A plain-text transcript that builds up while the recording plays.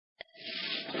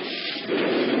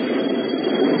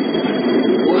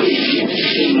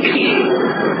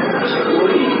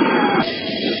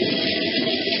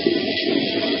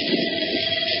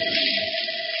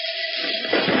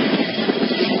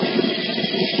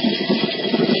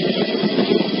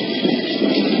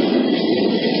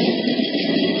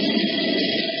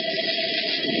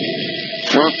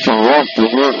about to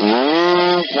get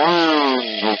real fun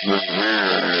up in here.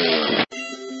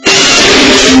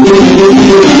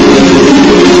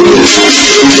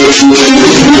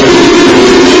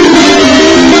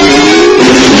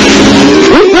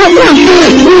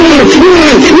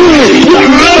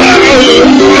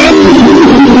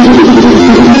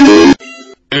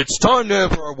 It's time now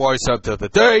for our webisode of the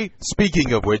day.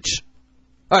 Speaking of which,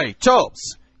 hey,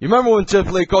 Chubbs, you remember when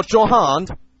Tiffany got your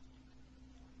hand?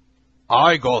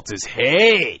 I got his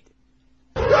head.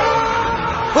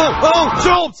 Oh,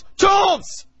 Chubbs!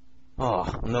 Chubbs! Oh,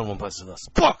 no one plays with us.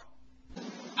 Fuck!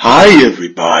 Hi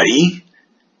everybody,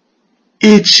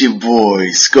 it's your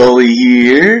boy Scully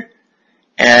here,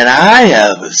 and I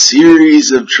have a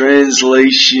series of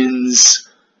translations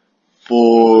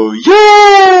for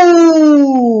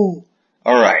you!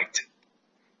 Alright,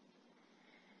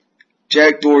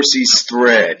 Jack Dorsey's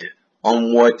thread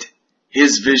on what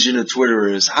his vision of Twitter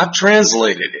is, I've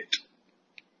translated it.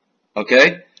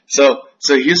 Okay? So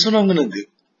here's what I'm gonna do.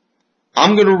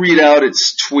 I'm gonna read out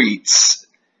its tweets,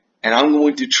 and I'm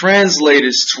going to translate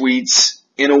his tweets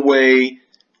in a way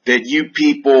that you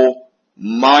people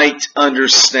might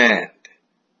understand.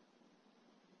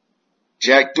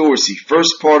 Jack Dorsey,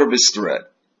 first part of his thread.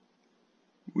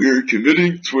 We're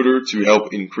committing Twitter to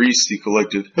help increase the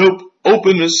collective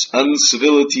openness and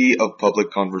civility of public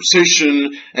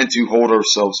conversation and to hold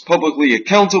ourselves publicly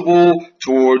accountable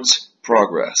towards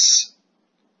progress.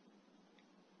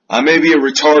 I may be a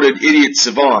retarded idiot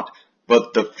savant,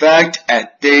 but the fact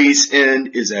at day's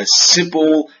end is as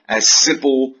simple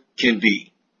can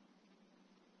be.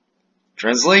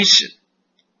 Translation.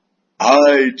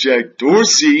 I, Jack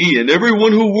Dorsey, and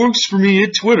everyone who works for me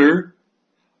at Twitter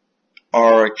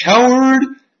are a coward,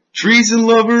 treason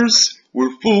lovers,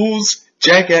 we're fools,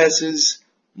 jackasses,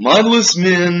 mindless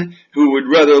men who would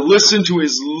rather listen to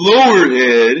his lower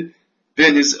head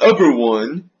than his upper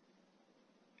one,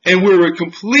 and we're a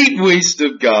complete waste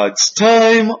of God's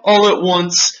time all at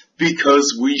once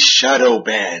because we shadow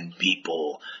ban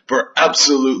people for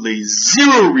absolutely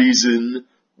zero reason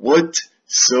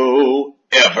whatsoever.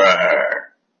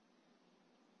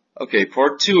 Okay,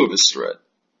 part 2 of his thread.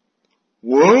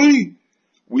 Why?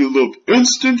 We love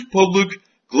instant public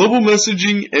global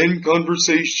messaging and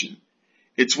conversation.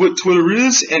 It's what Twitter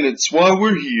is and it's why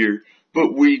we're here.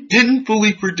 But we didn't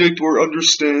fully predict or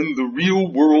understand the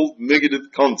real-world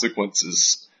negative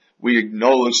consequences. We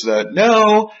acknowledge that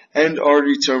now and are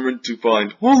determined to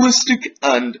find holistic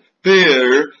and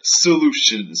fair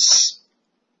solutions.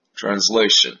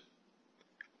 Translation.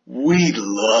 We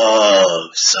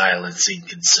love silencing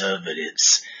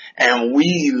conservatives, and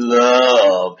we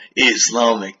love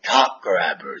Islamic cop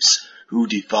grabbers who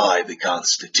defy the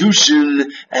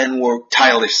Constitution and work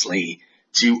tirelessly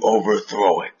to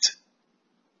overthrow it.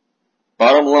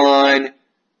 Bottom line,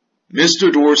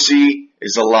 Mr. Dorsey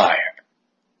is a liar.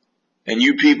 And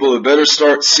you people had better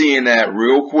start seeing that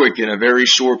real quick in a very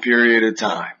short period of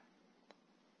time.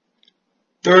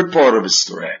 Third part of his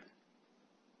thread.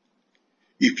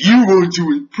 If you want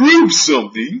to improve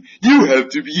something, you have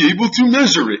to be able to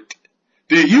measure it.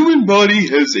 The human body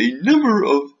has a number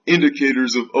of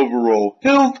indicators of overall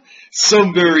health,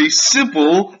 some very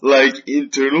simple like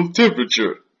internal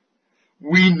temperature.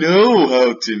 We know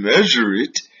how to measure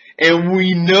it, and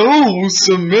we know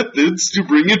some methods to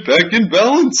bring it back in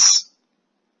balance.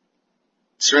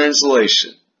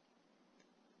 Translation.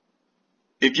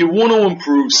 If you want to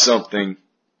improve something,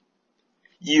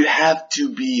 you have to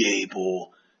be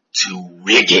able to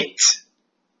rig it.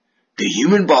 The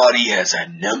human body has a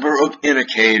number of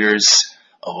indicators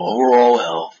of overall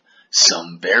health,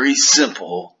 some very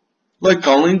simple, like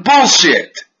calling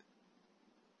bullshit.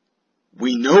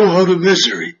 We know how to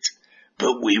measure it,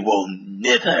 but we will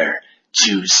never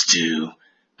choose to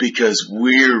because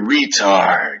we're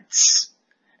retards.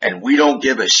 And we don't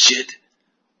give a shit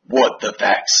what the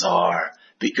facts are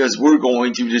because we're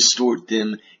going to distort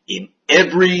them in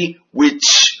every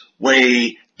which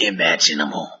way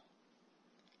imaginable.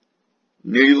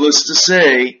 Needless to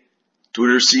say,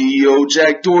 Twitter CEO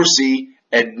Jack Dorsey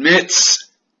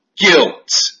admits guilt.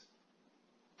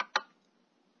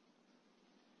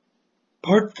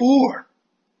 Part 4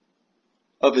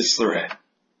 of his thread.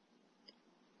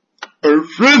 Our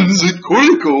friends at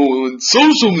Cortical and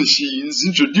Social Machines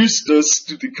introduced us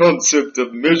to the concept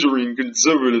of measuring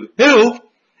conservative health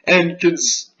and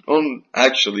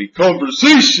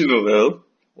conversational health.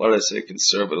 Why did I say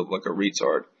conservative like a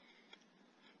retard?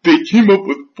 They came up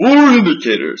with 4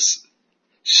 indicators.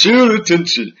 Shared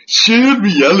attention, shared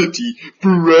reality,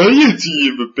 variety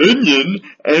of opinion,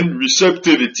 and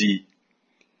receptivity.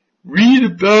 Read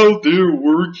about their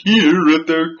work here at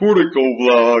their Cortical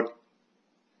blog.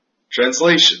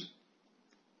 Translation.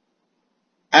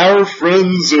 Our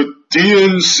friends at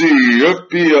DNC,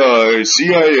 FBI,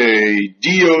 CIA,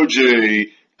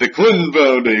 DOJ, the Clinton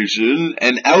Foundation,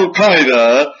 and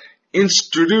Al-Qaeda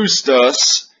introduced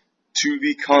us to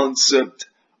the concept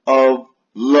of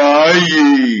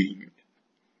lying.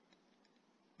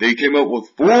 They came up with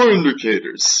 4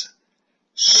 indicators.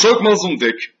 Suck Muslim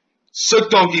dick, suck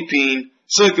donkey peen,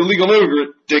 suck illegal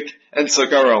immigrant dick, and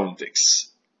suck our own dicks.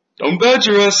 Don't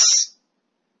badger us.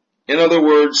 In other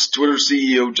words, Twitter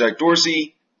CEO Jack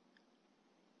Dorsey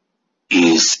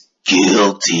is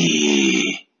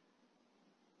guilty.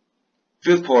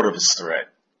 5th part of his thread.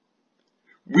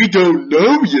 We don't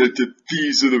know yet if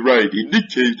these are the right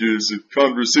indicators of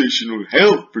conversational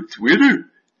health for Twitter,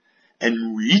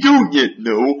 and we don't yet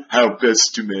know how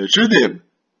best to measure them,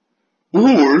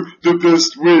 or the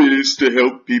best ways to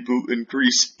help people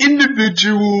increase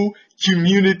individual,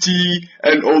 community,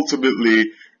 and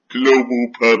ultimately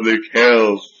global public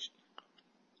health.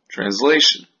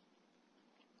 Translation.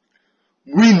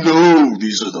 We know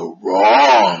these are the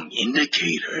wrong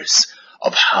indicators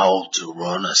of how to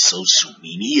run a social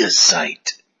media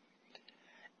site,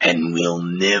 and we'll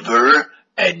never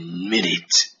admit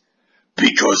it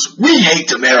because we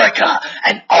hate America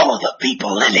and all of the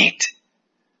people in it.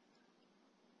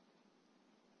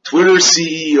 Twitter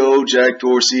CEO Jack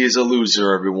Dorsey is a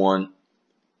loser, everyone.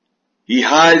 He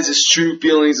hides his true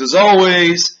feelings as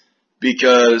always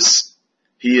because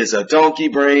he is a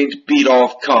donkey-brained,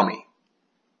 beat-off commie.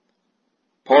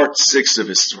 Part 6 of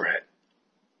his thread.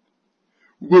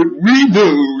 What we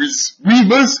know is we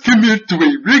must commit to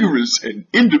a rigorous and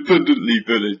independently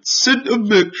vetted set of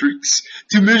metrics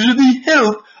to measure the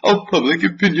health of public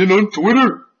opinion on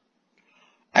Twitter.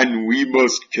 And we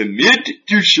must commit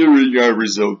to sharing our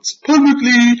results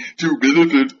publicly to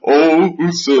benefit all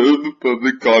who serve the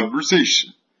public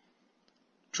conversation.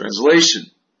 Translation.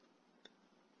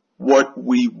 What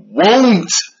we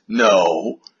won't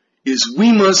know is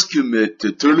we must commit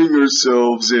to turning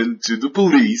ourselves into the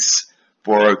police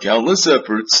for our countless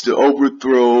efforts to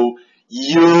overthrow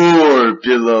your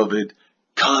beloved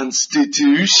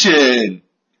Constitution.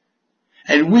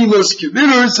 And we must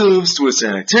commit ourselves to a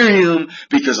sanitarium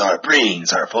because our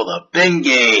brains are full of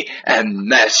Bengay and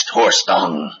mashed horse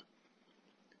dung.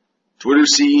 Twitter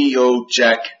CEO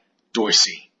Jack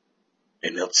Dorsey.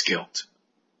 Admits guilt.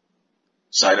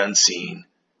 Sight unseen,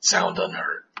 sound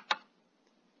unheard.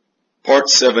 Part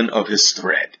 7 of his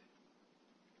thread.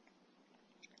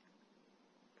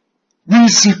 We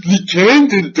simply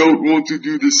can't and don't want to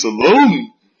do this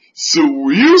alone. So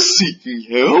we're seeking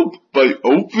help by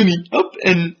opening up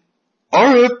an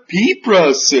RFP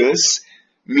process,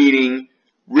 meaning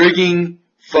rigging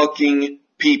fucking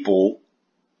people,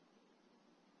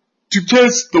 to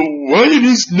cast the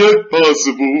widest net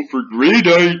possible for great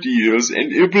ideas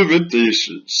and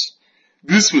implementations.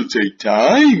 This will take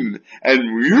time,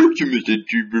 and we're committed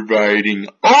to providing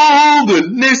all the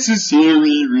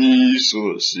necessary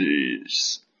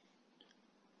resources.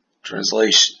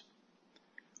 Translation.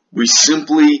 We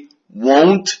simply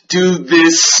won't do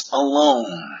this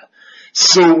alone.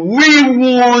 So we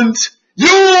want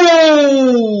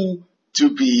you to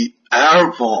be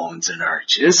our pawns in our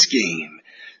chess game,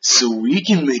 so we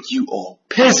can make you all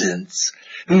peasants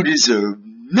who deserve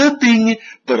nothing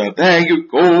but a bag of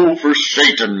gold for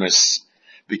Satanmas,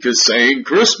 because saying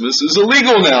Christmas is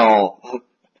illegal now.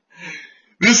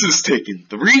 This has taken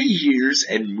 3 years,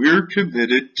 and we're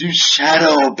committed to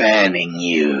shadow banning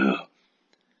you.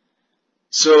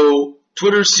 So,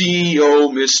 Twitter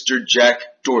CEO Mr.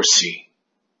 Jack Dorsey,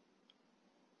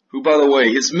 who, by the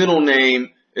way, his middle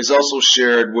name is also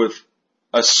shared with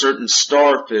a certain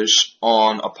starfish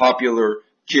on a popular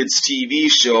kids' TV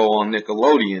show on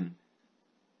Nickelodeon.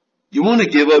 You want to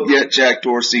give up yet, Jack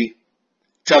Dorsey?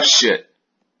 Tough shit.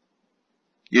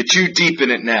 You're too deep in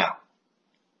it now.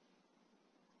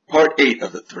 Part 8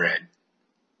 of the thread.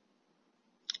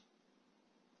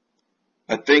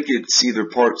 I think it's either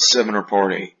part 7 or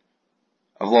part 8.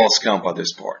 I've lost count by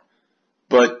this part.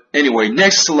 But anyway,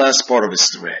 next to last part of his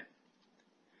thread.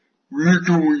 We're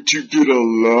going to get a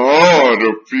lot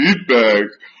of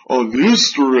feedback on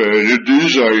this thread and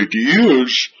these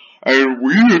ideas, and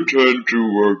we intend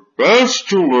to work best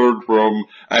to learn from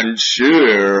and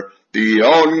share the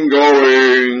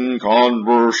ongoing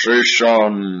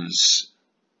conversations.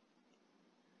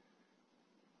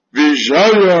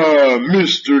 Vijaya,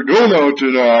 Mr. Donut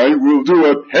and I will do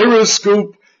a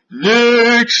Periscope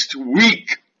next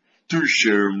week to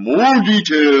share more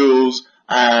details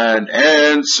and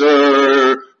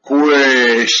answer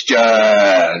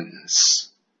questions.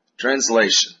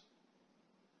 Translation.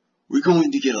 we're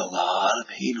going to get a lot of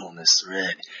hate on this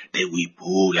thread that we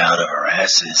pulled out of our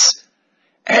asses.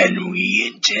 And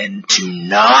we intend to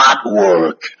not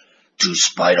work to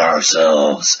spite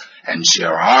ourselves and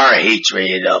share our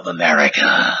hatred of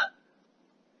America.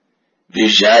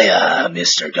 Vijaya,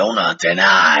 Mr. Donut, and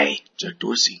I, Jack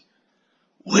Dorsey,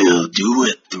 will do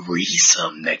a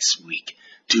threesome next week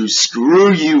to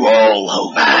screw you all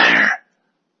over.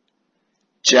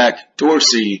 Jack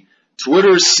Dorsey,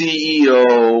 Twitter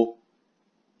CEO,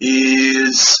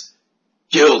 is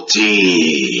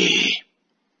guilty.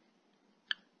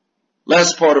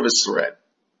 Last part of his thread.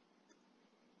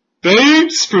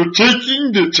 Thanks for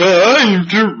taking the time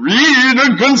to read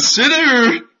and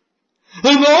consider.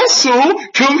 And also,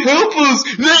 come help us.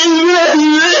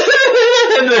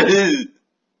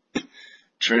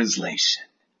 Translation.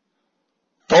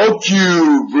 Thank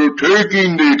you for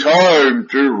taking the time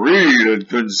to read and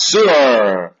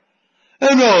consider.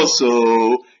 And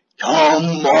also,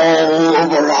 come all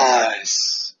over us.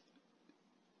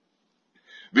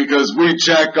 Because we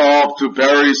jack off to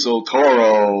Paris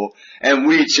Otoro, and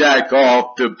we jack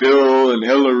off to Bill and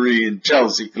Hillary and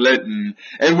Chelsea Clinton,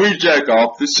 and we jack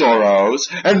off to Soros,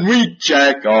 and we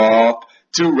jack off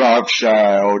to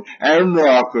Rothschild, and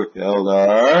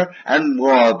Rockefeller, and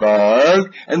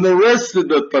Warburg, and the rest of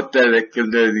the pathetic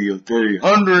community of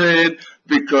 300,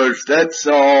 because that's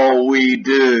all we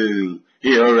do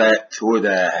here at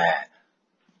Twitter.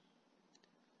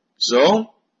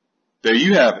 So, there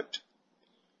you have it.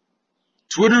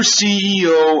 Twitter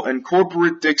CEO and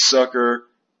corporate dick sucker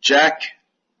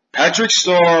Patrick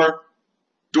Star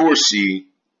Dorsey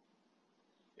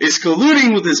is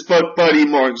colluding with his butt buddy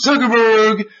Mark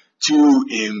Zuckerberg to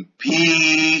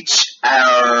impeach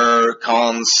our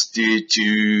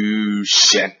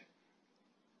Constitution.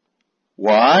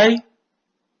 Why?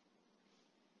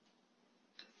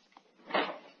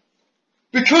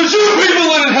 Because you people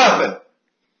let it happen!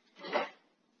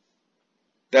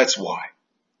 That's why.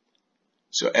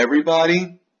 So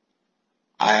everybody,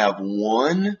 I have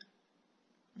one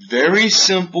very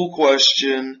simple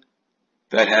question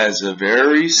that has a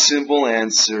very simple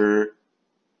answer.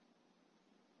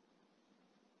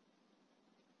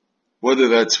 Whether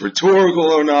that's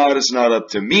rhetorical or not is not up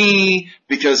to me,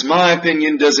 because my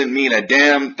opinion doesn't mean a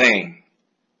damn thing.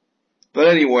 But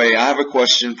anyway, I have a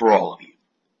question for all of you.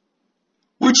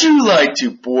 Would you like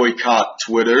to boycott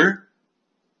Twitter?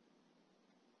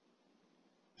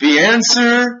 The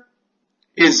answer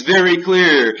is very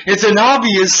clear. It's an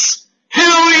obvious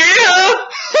hell yeah!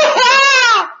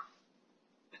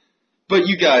 But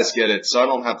you guys get it, so I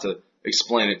don't have to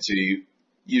explain it to you.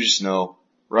 You just know,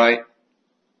 right?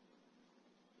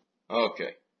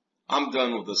 Okay. I'm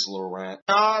done with this little rant.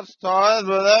 Not started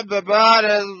with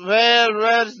everybody's very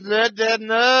rich, didn't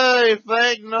know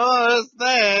fake noise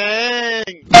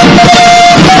thing.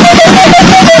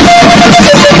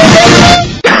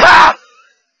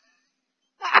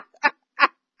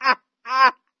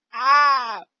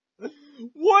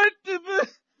 What the?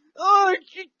 Oh,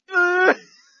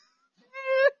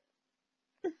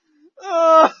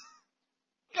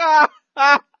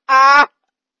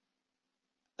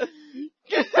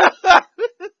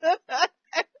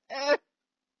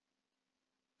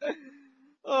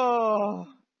 oh.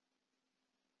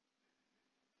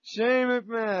 Shane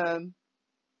McMahon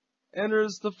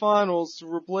enters the finals to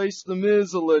replace The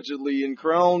Miz allegedly in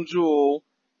Crown Jewel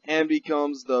and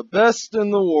becomes the best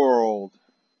in the world.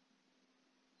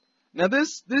 Now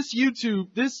this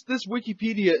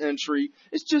Wikipedia entry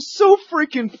is just so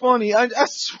freaking funny. I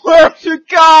swear to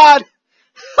God.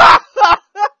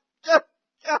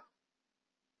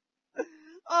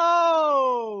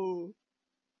 Oh.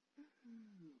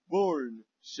 Born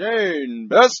Shane,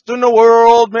 best in the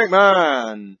world,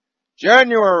 McMahon.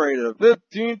 January the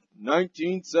 15th,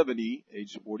 1970,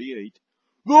 age 48.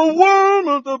 The womb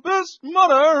of the best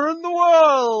mother in the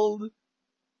world.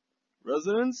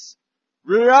 Residence?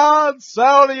 Riyadh,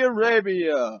 Saudi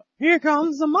Arabia. Here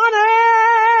comes the money.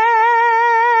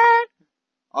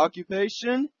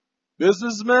 Occupation?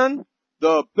 Businessman.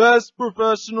 The best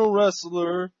professional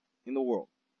wrestler in the world.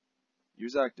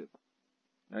 Years active.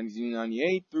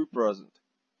 1998 through present.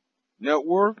 Net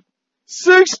worth?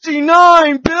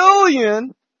 69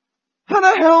 billion? How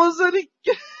the hell is it?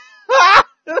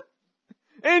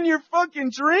 In your fucking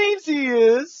dreams he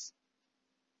is.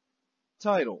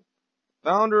 Title.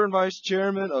 Founder and Vice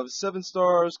Chairman of 7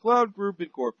 Stars Cloud Group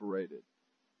Incorporated.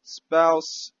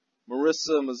 Spouse,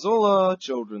 Marissa Mazzola.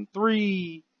 Children,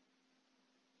 3.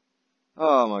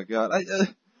 Oh my God.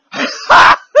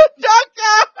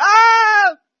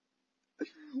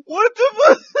 What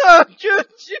the fuck?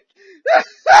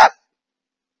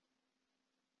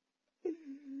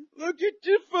 Look Look at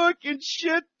the fucking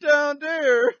shit down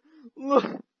there. Look.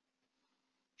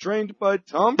 Trained by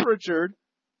Tom Pritchard,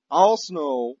 Al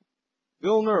Snow,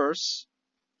 Bill Nurse,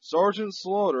 Sergeant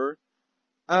Slaughter,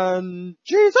 and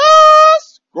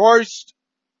Jesus Christ.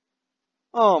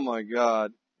 Oh my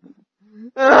God.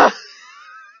 And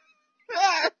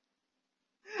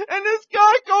this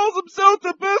guy calls himself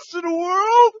the best in the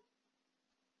world?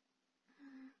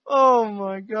 Oh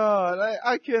my God.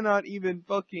 I cannot even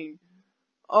fucking...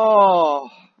 Oh.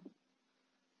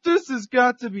 This has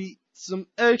got to be some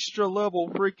extra level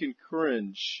freaking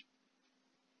cringe.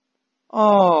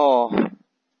 Oh.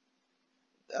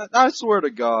 I swear to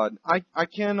God, I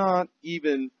cannot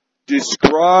even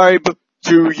describe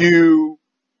to you.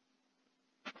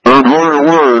 And by the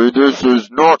way, this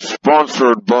is not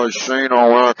sponsored by Shane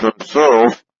O'Mac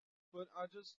himself. But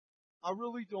I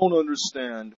really don't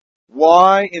understand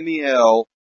why in the hell,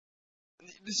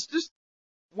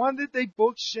 why did they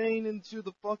book Shane into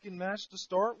the fucking match to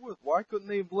start with? Why couldn't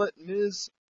they have let Miz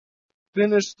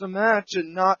finish the match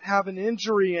and not have an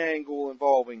injury angle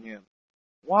involving him?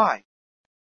 Why?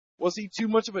 Was he too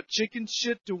much of a chicken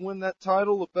shit to win that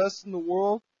title of best in the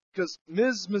world? Because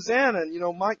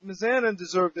Mizanin, Mike Mizanin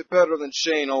deserved it better than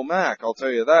Shane O'Mac, I'll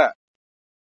tell you that.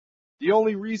 The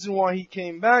only reason why he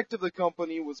came back to the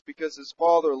company was because his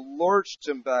father lurched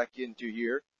him back into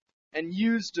here and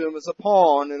used him as a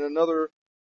pawn in another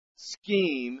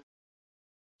scheme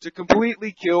to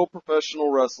completely kill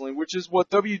professional wrestling, which is what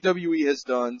WWE has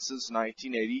done since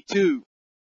 1982.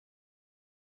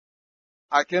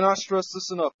 I cannot stress this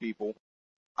enough, people.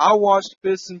 I watched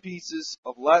bits and pieces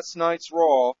of last night's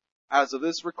Raw as of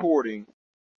this recording,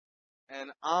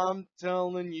 and I'm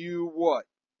telling you what,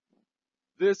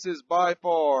 this is by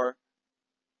far,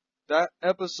 that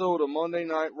episode of Monday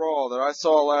Night Raw that I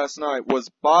saw last night was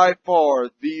by far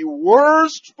the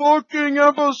worst fucking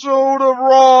episode of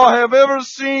Raw I have ever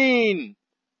seen.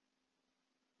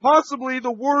 Possibly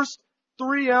the worst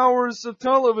 3 hours of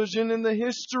television in the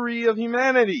history of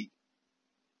humanity.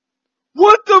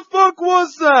 What the fuck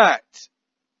was that?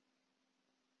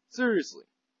 Seriously.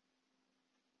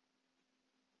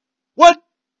 What?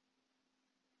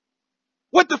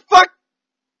 What the fuck?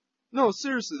 No,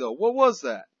 seriously though, what was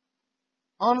that?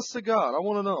 Honest to God, I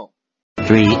want to know.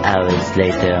 3 hours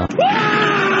later.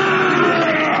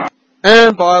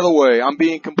 And by the way, I'm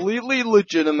being completely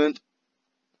legitimate.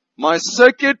 My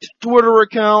second Twitter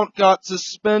account got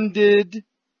suspended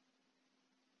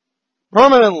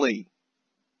permanently.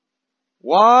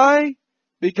 Why?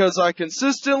 Because I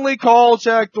consistently call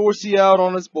Jack Dorsey out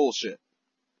on his bullshit.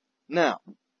 Now,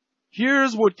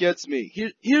 here's what gets me.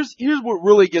 Here's what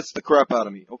really gets the crap out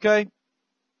of me, okay?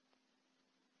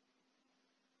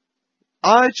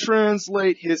 I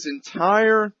translate his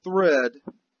entire thread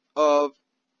of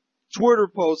Twitter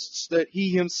posts that he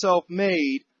himself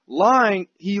made, lying.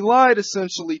 He lied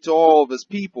essentially to all of his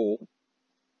people.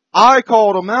 I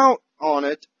called him out on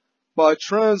it by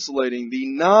translating the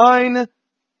 9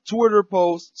 Twitter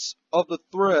posts of the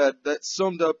thread that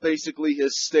summed up basically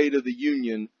his State of the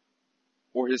Union,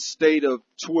 or his state of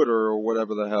Twitter, or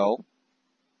whatever the hell.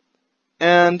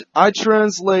 And I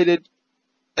translated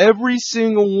every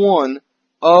single one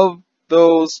of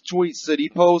those tweets that he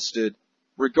posted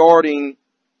regarding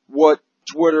what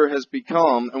Twitter has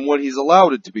become and what he's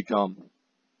allowed it to become.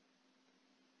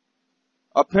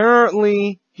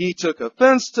 Apparently, he took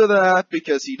offense to that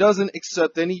because he doesn't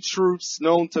accept any truths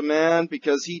known to man,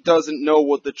 because he doesn't know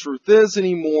what the truth is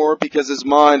anymore, because his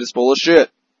mind is full of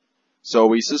shit.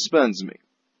 So he suspends me.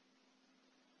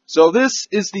 So this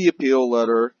is the appeal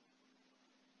letter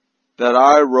that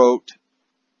I wrote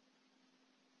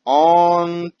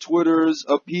on Twitter's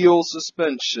appeal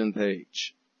suspension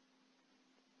page.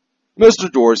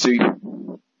 Mr. Dorsey,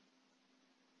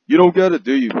 you don't get it,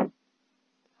 do you?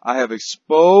 I have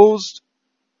exposed,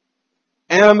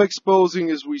 am exposing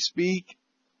as we speak,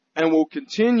 and will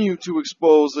continue to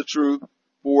expose the truth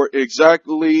for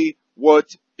exactly what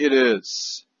it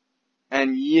is.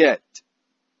 And yet,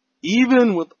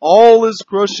 even with all this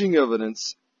crushing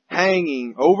evidence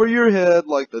hanging over your head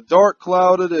like the dark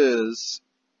cloud it is,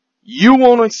 you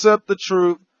won't accept the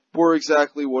truth for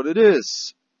exactly what it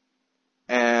is.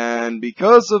 And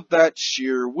because of that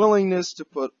sheer willingness to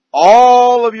put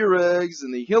all of your eggs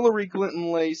in the Hillary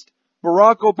Clinton-laced,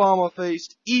 Barack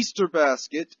Obama-faced Easter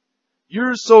basket,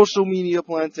 your social media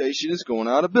plantation is going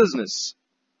out of business.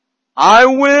 I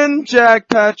win, Jack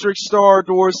Patrick Star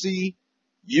Dorsey.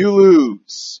 You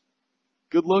lose.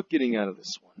 Good luck getting out of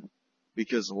this one.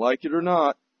 Because like it or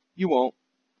not, you won't.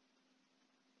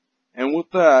 And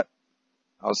with that,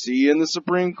 I'll see you in the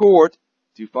Supreme Court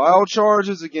to file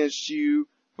charges against you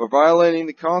for violating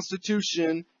the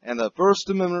Constitution and the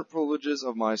First Amendment privileges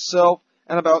of myself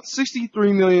and about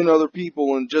 63 million other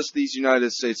people in just these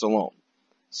United States alone.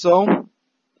 So,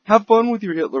 have fun with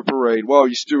your Hitler parade while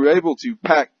you're still able to,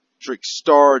 Patrick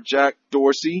Star Jack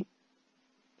Dorsey.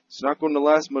 It's not going to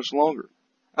last much longer.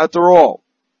 After all,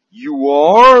 you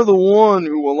are the one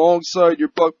who, alongside your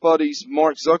buck buddies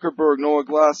Mark Zuckerberg, Noah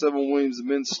Glass, Evan Williams, and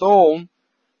Ben Stone,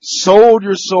 sold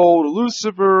your soul to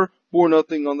Lucifer for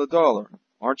nothing on the dollar,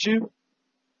 aren't you?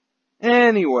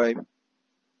 Anyway,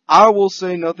 I will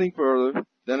say nothing further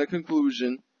than a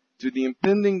conclusion to the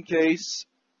impending case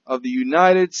of the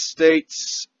United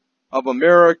States of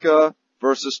America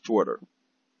versus Twitter.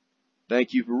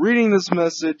 Thank you for reading this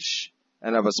message,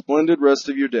 and have a splendid rest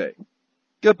of your day.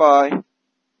 Goodbye.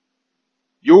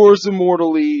 Yours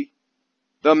immortally,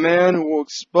 the man who will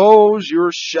expose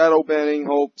your shadow banning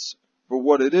hopes for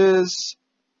what it is,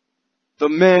 the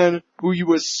man who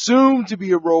you assume to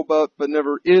be a robot but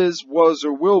never is, was,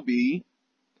 or will be,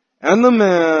 and the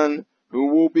man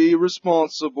who will be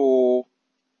responsible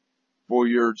for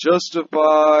your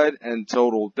justified and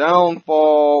total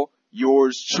downfall,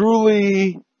 yours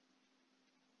truly,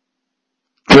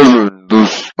 Kevin the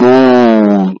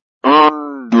Skull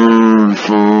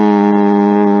Anderson.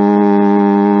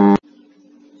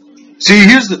 See,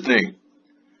 here's the thing.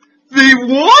 They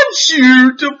want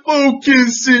you to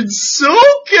focus in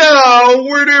SoCal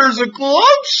where there's a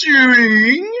club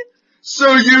shooting,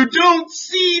 so you don't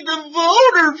see the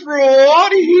voter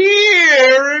fraud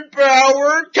here in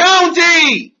Broward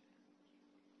County.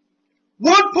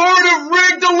 What part of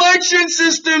rigged election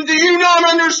system do you not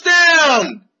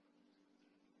understand?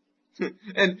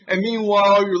 And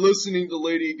meanwhile, you're listening to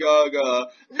Lady Gaga.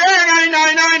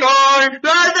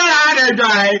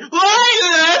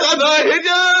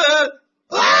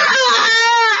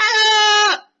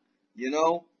 You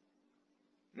know,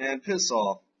 man, piss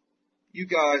off. You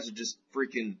guys are just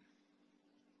freaking.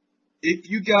 If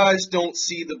you guys don't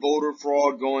see the voter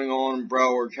fraud going on in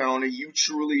Broward County, you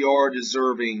truly are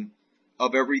deserving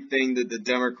of everything that the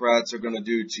Democrats are going to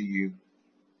do to you.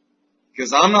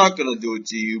 Because I'm not going to do it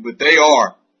to you, but they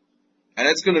are. And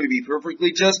it's going to be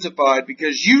perfectly justified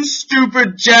because you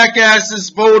stupid jackasses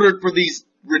voted for these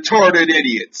retarded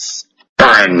idiots.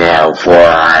 Time now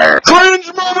for Cringe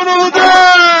moment of the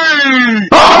day!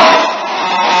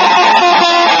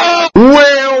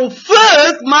 Well,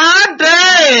 fuck my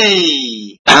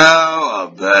day! How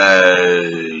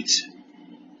about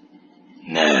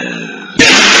no?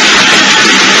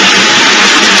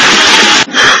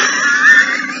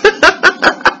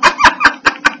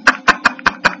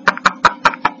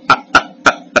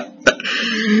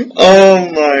 Oh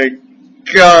my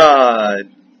God.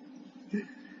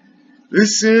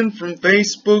 This in from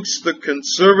Facebook's The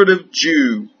Conservative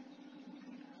Jew.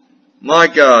 My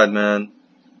God, man.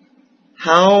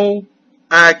 How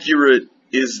accurate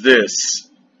is this?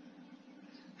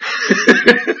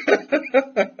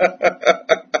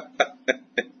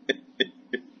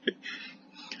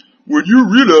 When you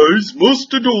realize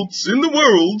most adults in the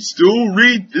world still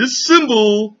read this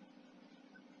symbol,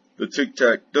 the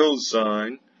tic-tac-toe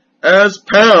sign, as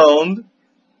pound,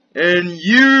 and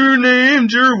you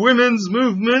named your women's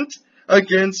movement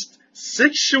against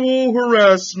sexual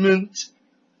harassment,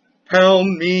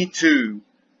 pound me too.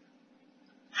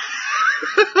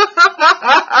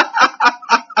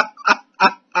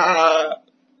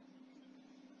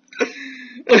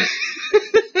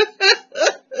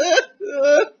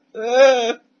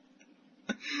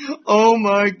 Oh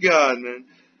my God, man.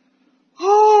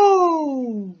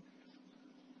 Oh.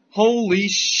 Holy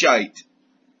shite.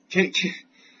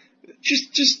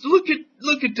 Just look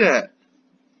at that.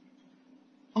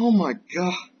 Oh my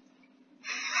God.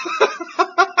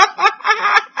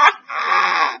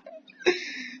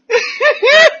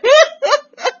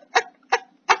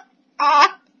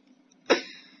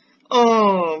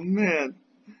 Oh man.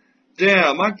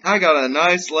 Damn, I got a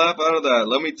nice laugh out of that,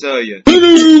 let me tell you.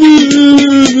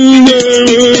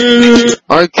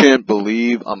 I can't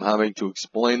believe I'm having to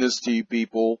explain this to you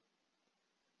people,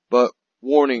 but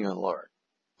warning alert,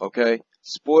 okay?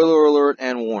 Spoiler alert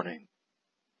and warning.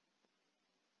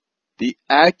 The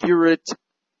accurate,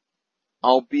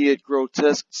 albeit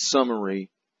grotesque summary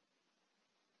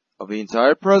of the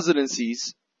entire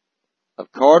presidencies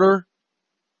of Carter,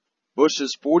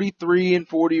 Bush's 43 and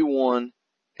 41,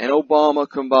 and Obama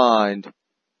combined,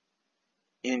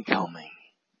 incoming.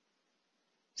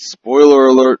 Spoiler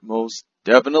alert, most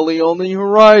definitely on the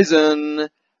horizon,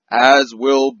 as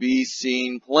will be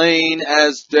seen plain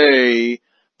as day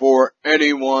for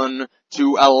anyone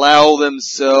to allow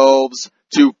themselves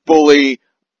to fully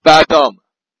fathom.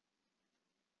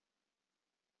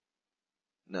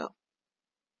 No.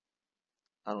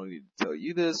 I don't need to tell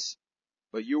you this,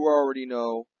 but you already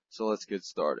know, so let's get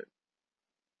started.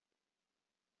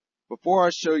 Before I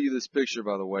show you this picture,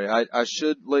 by the way, I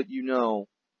should let you know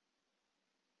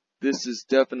this is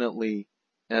definitely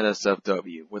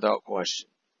NSFW, without question.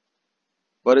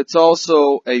 But it's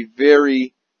also a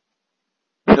very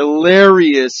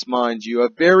hilarious, mind you, a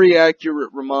very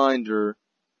accurate reminder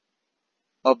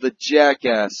of the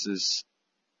jackasses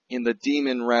in the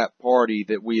demon rat party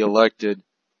that we elected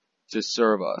to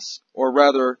serve us. Or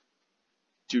rather,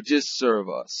 to disserve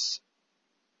us.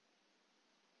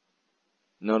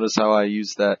 Notice how I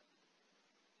use that,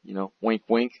 wink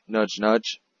wink, nudge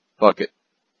nudge, fuck it.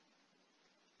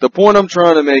 The point I'm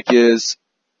trying to make is,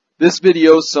 this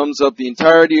video sums up the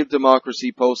entirety of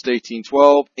democracy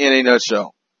post-1812 in a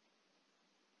nutshell.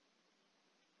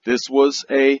 This was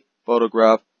a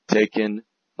photograph taken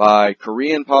by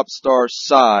Korean pop star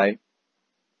Psy.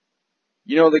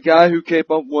 You know, the guy who came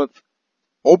up with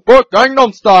Oppa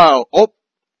Gangnam Style,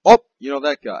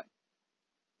 that guy.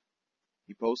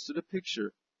 He posted a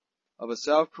picture of a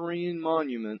South Korean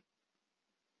monument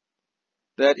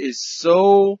that is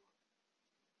so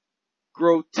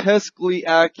grotesquely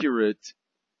accurate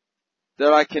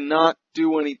that I cannot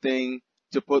do anything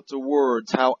to put to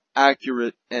words how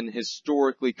accurate and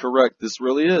historically correct this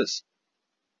really is.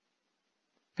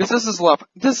 Because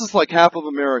this is like half of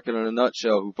America in a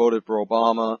nutshell who voted for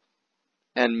Obama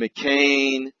and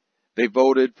McCain. They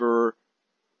voted for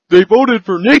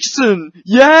Nixon!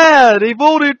 Yeah! They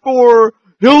voted for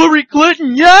Hillary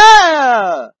Clinton!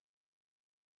 Yeah!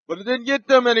 But it didn't get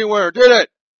them anywhere, did it?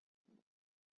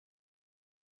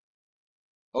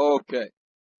 Okay.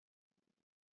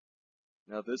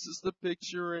 Now this is the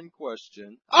picture in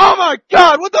question. Oh my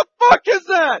god! What the fuck is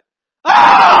that?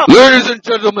 Ah! Ladies and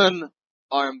gentlemen,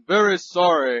 I am very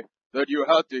sorry that you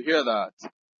had to hear that.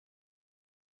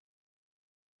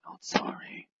 Not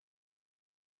sorry.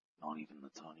 Not even the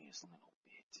tiniest little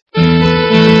bit.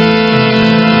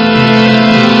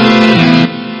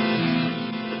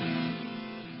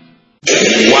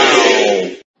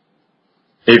 Wow.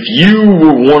 If you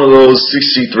were one of those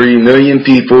 63 million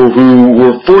people who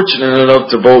were fortunate enough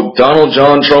to vote Donald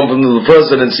John Trump into the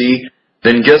presidency,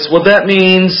 then guess what that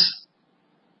means?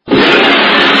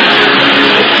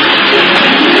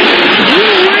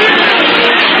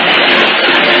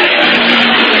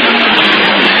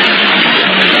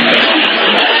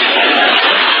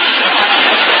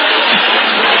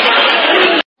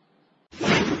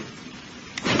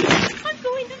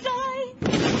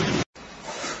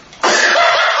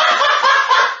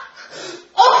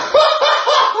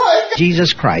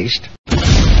 Jesus Christ